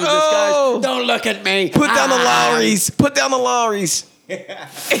around and Oh. this guy's, don't look at me. Put down the Lowrys. Put down the Lowrys.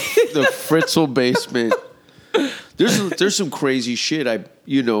 The Fritzl basement. There's some crazy shit.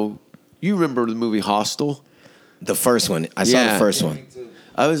 You remember the movie Hostel? The first one. I saw the first one.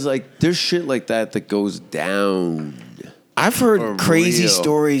 I was like, there's shit like that goes down. I've heard For crazy real.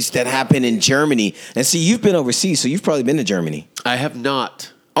 stories that happen in Germany. And see, you've been overseas, so you've probably been to Germany. I have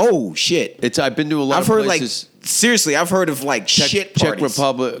not. Oh, shit. I've been to a lot I've of heard, places. like, seriously, I've heard of, like, shit Czech parties.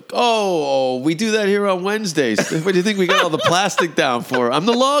 Republic. Oh, we do that here on Wednesdays. What do you think we got all the plastic down for? I'm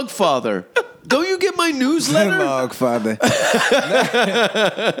the log father. Don't you get my newsletter? Log father.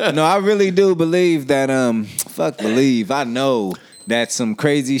 No, I really do believe that. I know that's some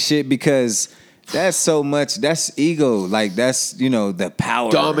crazy shit because that's so much. That's ego. Like that's the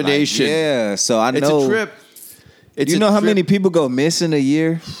power, Domination. Like, yeah. So I It's know. a trip. You know how many people go missing a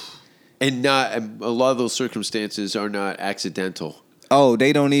year? And not a lot of those circumstances are not accidental. Oh,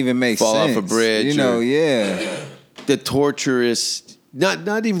 they don't even make Fall sense. off a bridge. Yeah. The torturous,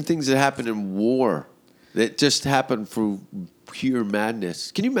 not even things that happen in war, that just happen for pure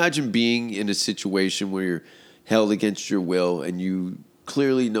madness. Can you imagine being in a situation where you're held against your will and you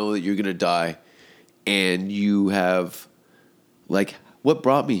clearly know that you're going to die, and you have what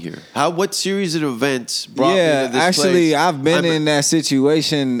brought me here? What series of events brought me to this actually, place? I've been in that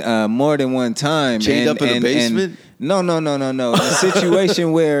situation more than one time. Chained up in a basement? No. A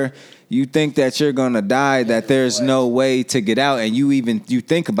situation where you think that you're gonna die, that there's no way to get out, and you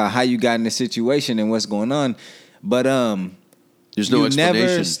think about how you got in the situation and what's going on, but there's no you explanation.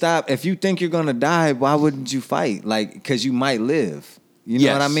 never stop. If you think you're gonna die, why wouldn't you fight? Like, because you might live. You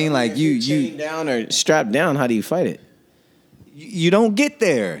know what I mean? Like you chained down or strapped down. How do you fight it? You don't get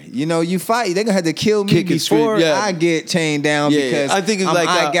there. You fight. They're gonna have to kill me Kick and before scream, yeah. I get chained down because I think it's I'm like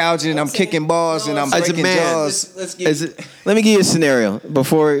eye gouging, I'm kicking balls, and I'm As a breaking man, jaws. Let me give you a scenario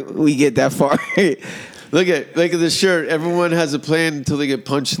before we get that far. Look at this shirt. Everyone has a plan until they get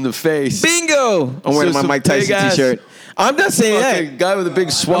punched in the face. Bingo! I'm wearing my some Mike Tyson big-ass t-shirt. I'm not saying Fucking that. guy with a big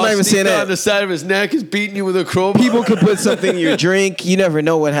I'm not even saying swastika that. on the side of his neck is beating you with a crowbar. People could put something in your drink. You never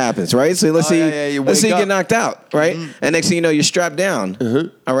know what happens, right? So let's say you let's say wake you get up. knocked out, right? And next thing you know, you're strapped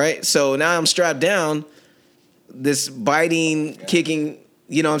down. All right. So now I'm strapped down. This biting, kicking.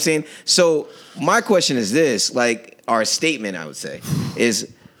 You know what I'm saying? So my question is this: our statement, I would say,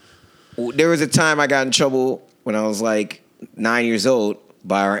 is there was a time I got in trouble when I was 9 years old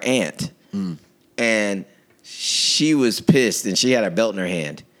by our aunt, and she was pissed and she had a belt in her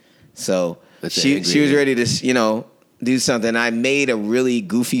hand. So she was ready to, do something. I made a really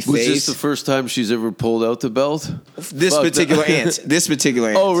goofy face. Was this the first time she's ever pulled out the belt? This particular aunt.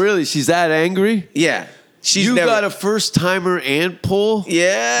 Oh, really? She's that angry? Yeah. You got a first timer aunt pull?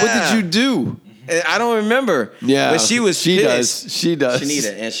 Yeah. What did you do? I don't remember. Yeah. But she was She pissed. does. She does.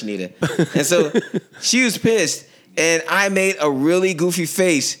 Shanita. And so she was pissed. And I made a really goofy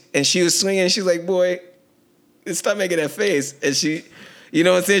face. And she was swinging. And she was like, boy, stop making that face. And she, you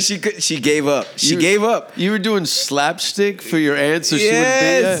know what I'm saying? She gave up. She gave up. You were doing slapstick for your aunt so she wouldn't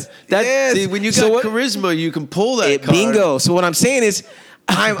Yes. beat you? Yes. See, when you got So what- charisma, you can pull that card. Bingo. So what I'm saying is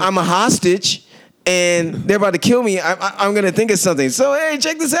I'm a hostage. And they're about to kill me. I'm gonna think of something. So hey,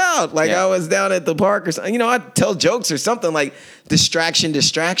 check this out. I was down at the park or something. I tell jokes or something like distraction. He's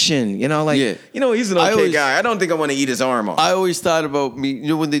an okay guy. I don't think I want to eat his arm off. I always thought about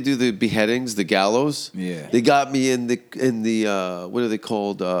me. When they do the beheadings, the gallows. Yeah. They got me in the what are they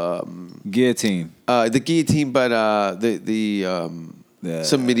called? Guillotine. The guillotine, but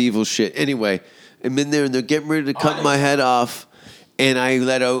some medieval shit. Anyway, I'm in there and they're getting ready to cut my head off. And I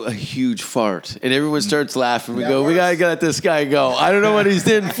let out a huge fart. And everyone starts laughing. We gotta let this guy go. I don't know what he's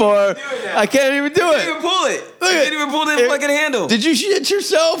in for. I can't even do it. You can't even pull it. You can't even pull the fucking handle. Did you shit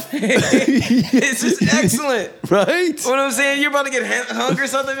yourself? It's just excellent. Right? What I'm saying, you're about to get hung or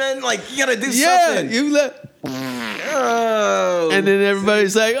something, man. You gotta do Yeah, something. you let. Oh. And then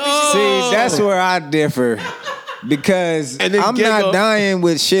everybody's like, "Oh." See, that's where I differ because And then I'm giggle. not dying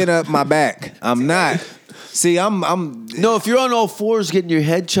with shit up my back. I'm not. See, I'm No, if you're on all fours getting your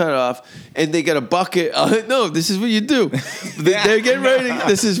head shut off and they got a bucket, no, this is what you do. They're getting ready.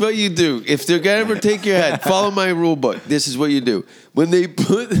 This is what you do. If they're gonna ever take your head, follow my rule book. This is what you do. They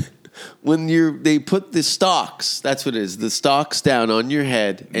put the stocks. That's what it is. The stocks down on your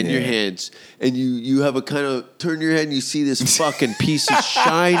head and your hands, and you have a kind of turn your head and you see this fucking piece of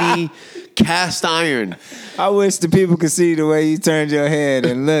shiny cast iron. I wish the people could see the way you turned your head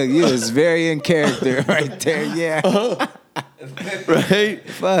and look. You was very in character right there. Yeah. Right?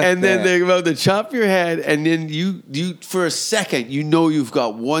 Fuck and then that. they're about to chop your head, and then you for a second, you've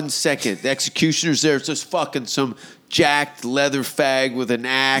got 1 second. The executioner's there. It's just fucking some jacked leather fag with an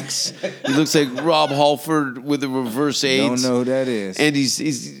axe. He looks like Rob Halford with a reverse AIDS. Don't know who that is. And he's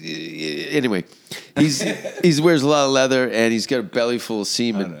wears a lot of leather, and he's got a belly full of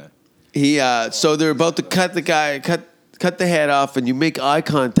semen. So they're about to cut the head off, and you make eye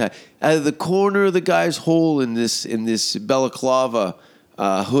contact out of the corner of the guy's hole in this balaclava,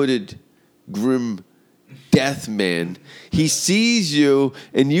 hooded, grim death man. He sees you,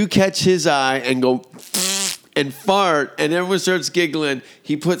 and you catch his eye and go, and fart, and everyone starts giggling.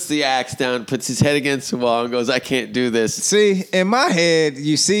 He puts the axe down, puts his head against the wall, and goes, "I can't do this." See, in my head,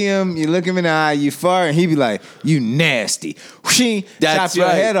 you see him, you look him in the eye, you fart, and he be like, "You nasty." Whoosh, That's chop your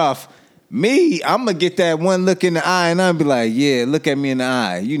right. head off. Me, I'm gonna get that one look in the eye, and I'm be like, "Yeah, look at me in the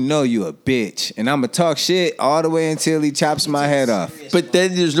eye. You know you a bitch." And I'm gonna talk shit all the way until he chops my head off. But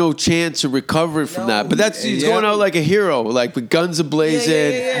then there's no chance of recovery from that. But that's he's going out like a hero, like with guns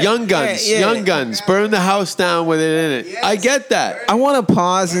ablazing, young guns, young guns, burn the house down with it in it. I get that. I want to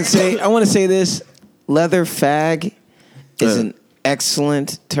pause and say, I want to say this. Leather fag is an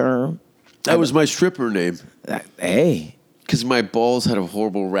excellent term. That was my stripper name. Hey. Because my balls had a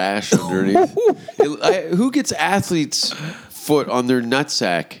horrible rash underneath. Who gets athlete's foot on their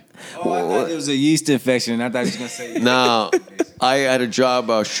nutsack? Oh, I thought it was a yeast infection. I thought he was gonna say. No, I had a job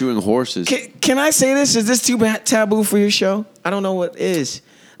shoeing horses. Can I say this? Is this too taboo for your show? I don't know what is.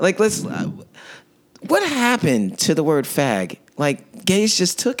 Like, let's. What happened to the word fag? Like, gays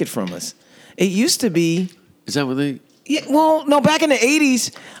just took it from us. It used to be. Is that what they? Yeah, well, no, back in the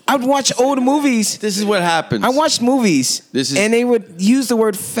 80s, I would watch old movies. This is what happens. I watched movies, and they would use the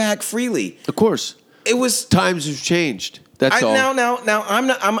word fag freely. Of course. It was times have changed. That's all. Now,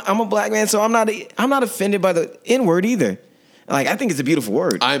 I'm a black man, so I'm not offended by the N-word either. Like, I think it's a beautiful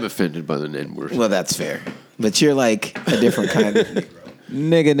word. I'm offended by the N-word. Well, that's fair, but you're like a different kind of nigga.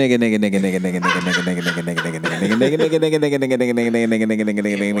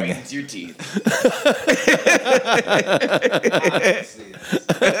 It's your teeth.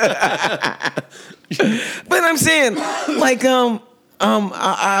 But I'm saying, like,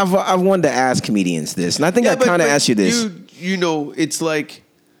 I've wanted to ask comedians this, and I think I kind of asked you this. You know, it's like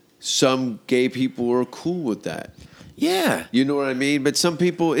some gay people are cool with that. Yeah, you know what I mean. But some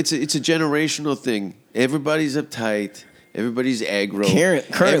people, it's a generational thing. Everybody's uptight. Everybody's aggro.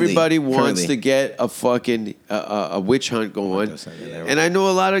 Everybody wants to get a fucking a witch hunt going. And I know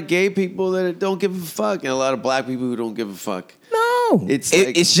a lot of gay people that don't give a fuck, and a lot of black people who don't give a fuck. No,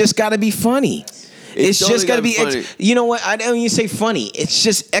 it's just got to be funny. It's just got to be. You know what? I don't even say funny. It's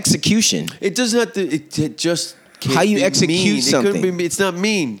just execution. It doesn't have to. It just can't how you be execute mean. something. It couldn't be. It's not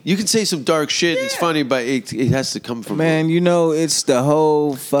mean. You can say some dark shit. Yeah. It's funny, but it has to come from. Man, you know, it's the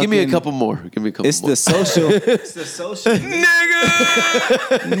whole fucking. Give me a couple more. Give me a couple. It's more. the social. It's the social.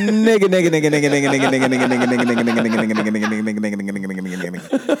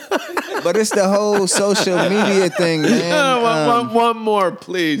 But it's the whole social media thing, man. One more,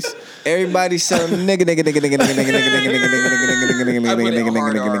 please. Everybody's so nigga.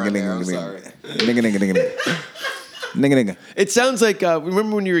 It sounds like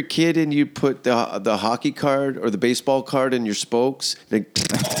remember when you were a kid and you put the hockey card or the baseball card in your spokes?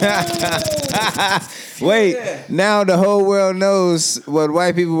 Wait, now the whole world knows what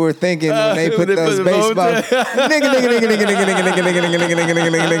white people were thinking when they put those baseball.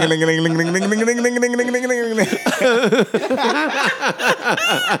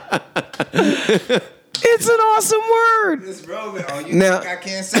 It's an awesome word. It's Roman. Oh, you think I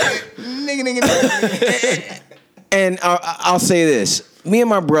can't say it? And I'll say this. Me and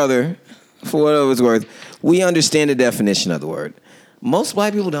my brother, for what it was worth, we understand the definition of the word. Most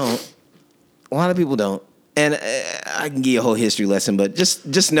black people don't. A lot of people don't. And I can give you a whole history lesson, but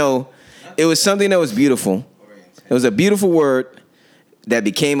just know it was something that was beautiful. It was a beautiful word that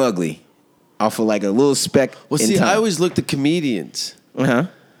became ugly off of like a little speck Well, in see, time. I always looked at comedians. Uh-huh.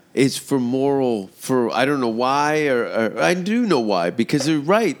 It's for I don't know why, or I do know why, because they're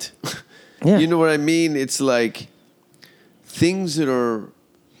right. Yeah. You know what I mean? It's like things that are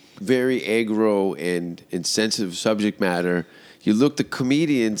very aggro and insensitive subject matter. You look to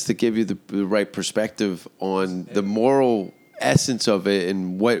comedians to give you the right perspective on the moral essence of it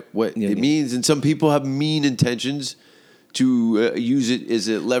and what it means. And some people have mean intentions to use it as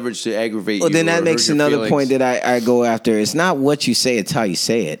a leverage to aggravate you. Well, then that makes another feelings. point that I go after. It's not what you say; it's how you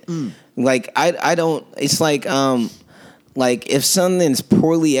say it. Like I don't. It's like if something's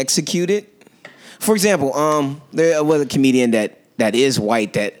poorly executed. For example, there was a comedian that is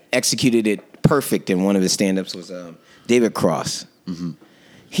white that executed it perfect in one of his stand-ups was David Cross. Mm-hmm.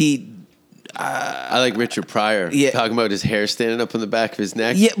 He. I like Richard Pryor talking about his hair standing up on the back of his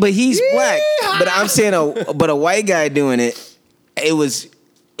neck. Yeah, but he's black. But I'm saying a white guy doing it. It was.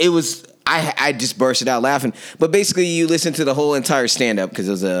 I just bursted out laughing. But basically, you listen to the whole entire stand-up because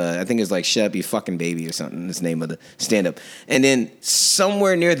it was I think it was like "Shut Up, You Fucking Baby" or something. That's the name of the stand-up. And then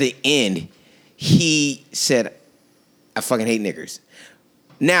somewhere near the end, he said, "I fucking hate niggers."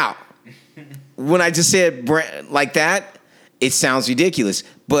 Now, when I just said like that, it sounds ridiculous.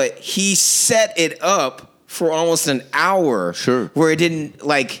 But he set it up for almost an hour. Sure. Where it didn't,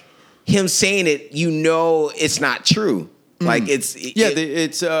 like, him saying it, you know, it's not true. Like it's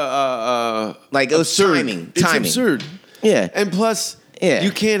it's like it was absurd. timing. It's absurd. Yeah. And plus, Yeah.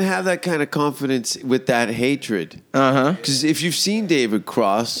 you can't have that kind of confidence with that hatred. Because if you've seen David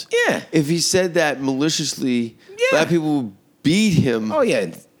Cross, Yeah. if he said that maliciously, Yeah. black people would beat him. Oh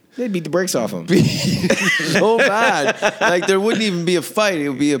yeah, they beat the brakes off him. So bad. Like there wouldn't even be a fight. It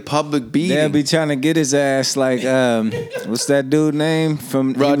would be a public beating. They'll be trying to get his ass like what's that dude name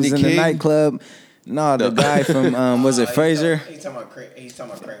from Rodney he was in King? the nightclub? No, the guy from was it Fraser? He's talking about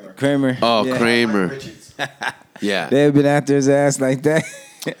Kramer. Kramer. Oh, Yeah. Kramer. Yeah. They've been after his ass like that.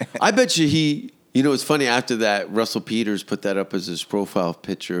 I bet you you know, it's funny, after that, Russell Peters put that up as his profile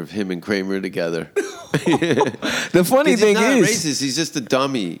picture of him and Kramer together. The funny thing he's not is, racist. He's just a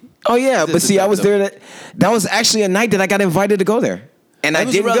dummy. oh yeah, He's but just see, a I was dummy. there. That was actually a night that I got invited to go there, and I That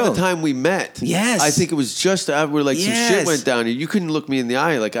was didn't around go. the time we met. Yes. I think it was just after like some shit Yes. went down. You couldn't look me in the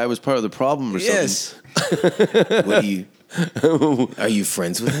eye like I was part of the problem or Yes. What are you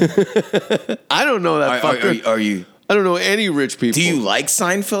friends with him? something. I don't know that fucker. Are you? I don't know any rich people. Do you like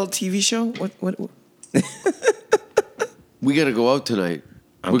Seinfeld TV show? What? We got to go out tonight.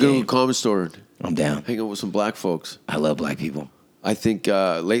 I'm We're going to game. a comic store. I'm down. Hang out with some black folks. I love black people. I think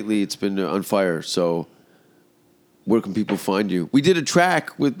lately it's been on fire. So where can people find you? We did a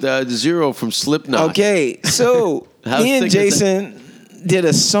track with Zero from Slipknot. Okay, so How me and sick is that? Jason did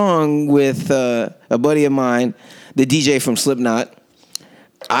a song with a buddy of mine, the DJ from Slipknot.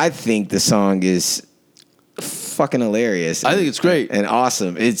 I think the song is fucking hilarious. I think it's great. and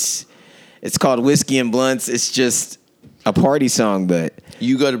awesome. It's called Whiskey and Blunts. It's just a party song, but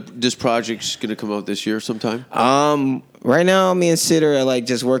You got this project's going to come out this year sometime? right now me and Sid are like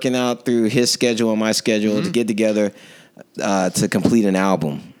just working out through his schedule and my schedule to get together to complete an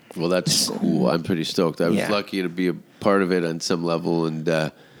album. Well, that's cool. I'm pretty stoked. I was Yeah. lucky to be a part of it on some level. And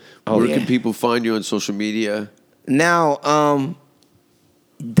where yeah. can people find you on social media? Now,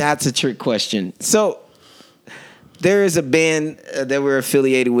 that's a trick question. So there is a band that we're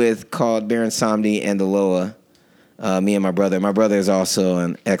affiliated with called Baron Somni and the Loa. Me and my brother. My brother is also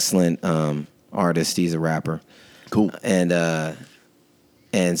an excellent artist. He's a rapper. Cool.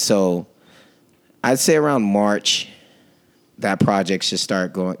 And so I'd say around March, that project should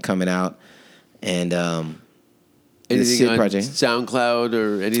start coming out. And the Anything Sid on project. SoundCloud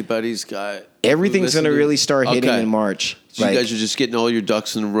or anybody's got? Everything's going to listening? really start hitting Okay. in March. So you guys are just getting all your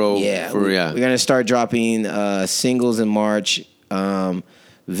ducks in a row. Yeah, We're we're gonna start dropping singles in March.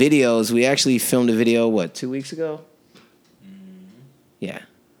 Videos. We actually filmed a video 2 weeks ago. Yeah,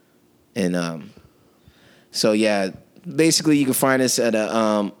 and so yeah, basically you can find us at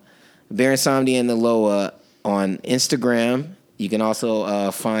Baron Somni and the Loa on Instagram. You can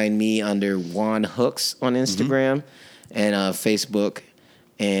also find me under Juan Hooks on Instagram and Facebook,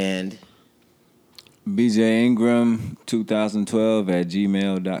 and BJ Ingram 2012 at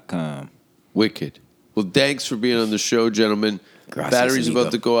gmail.com. Wicked. Well, thanks for being on the show, gentlemen. Gracias, Battery's amigo.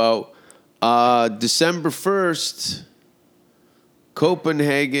 about to go out. December 1st,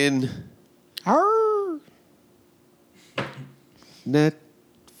 Copenhagen.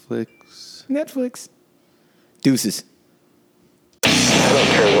 Netflix. Deuces. I don't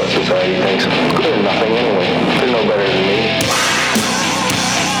care what society thinks. They're nothing anyway. They're no better than me.